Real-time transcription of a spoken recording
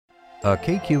A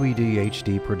KQED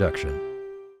HD production.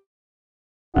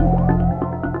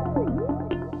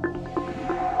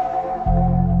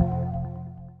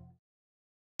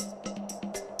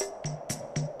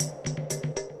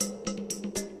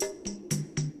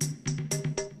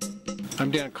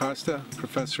 I'm Dan Costa,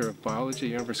 professor of biology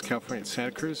at University of California at Santa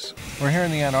Cruz. We're here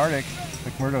in the Antarctic,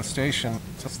 McMurdo Station,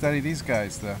 to study these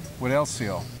guys, the Weddell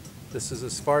seal. This is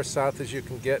as far south as you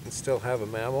can get and still have a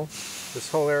mammal. This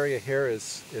whole area here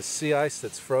is sea ice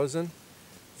that's frozen.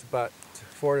 It's about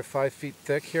 4 to 5 feet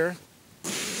thick here.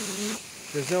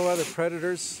 There's no other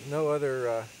predators, no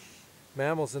other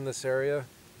mammals in this area.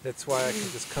 That's why I can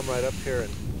just come right up here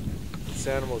and this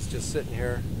animal is just sitting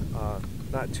here,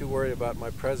 not too worried about my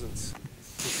presence.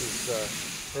 This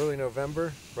is early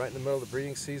November, right in the middle of the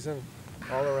breeding season.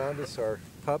 All around us are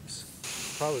pups,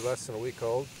 probably less than a week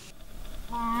old.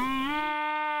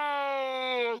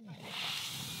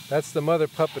 That's the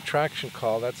mother-pup attraction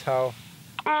call. That's how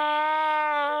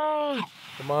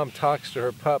the mom talks to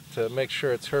her pup to make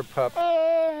sure it's her pup.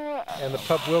 And the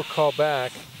pup will call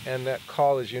back, and that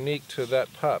call is unique to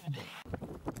that pup.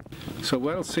 So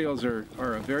Weddell seals are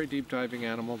a very deep diving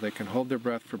animal. They can hold their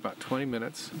breath for about 20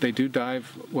 minutes. They do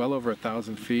dive well over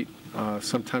 1,000 feet,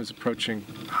 sometimes approaching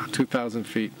 2,000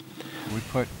 feet. We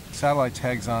put satellite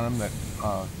tags on them that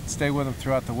stay with them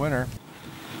throughout the winter.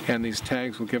 And these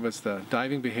tags will give us the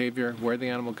diving behavior, where the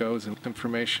animal goes, and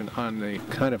information on the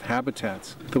kind of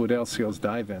habitats the Weddell seals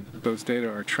dive in. Those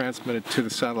data are transmitted to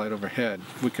the satellite overhead.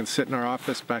 We can sit in our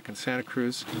office back in Santa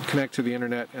Cruz, connect to the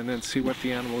internet, and then see what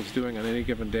the animal is doing on any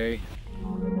given day.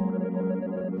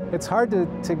 It's hard to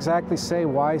exactly say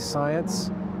why science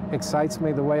excites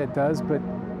me the way it does, but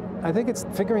I think it's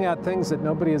figuring out things that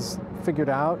nobody has figured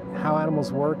out, how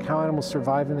animals work, how animals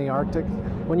survive in the Arctic.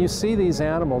 When you see these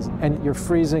animals and you're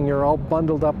freezing, you're all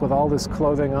bundled up with all this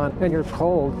clothing on, and you're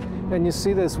cold, and you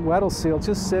see this Weddell seal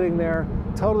just sitting there,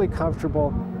 totally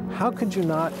comfortable, how could you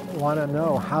not want to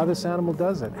know how this animal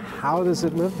does it? How does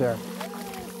it live there?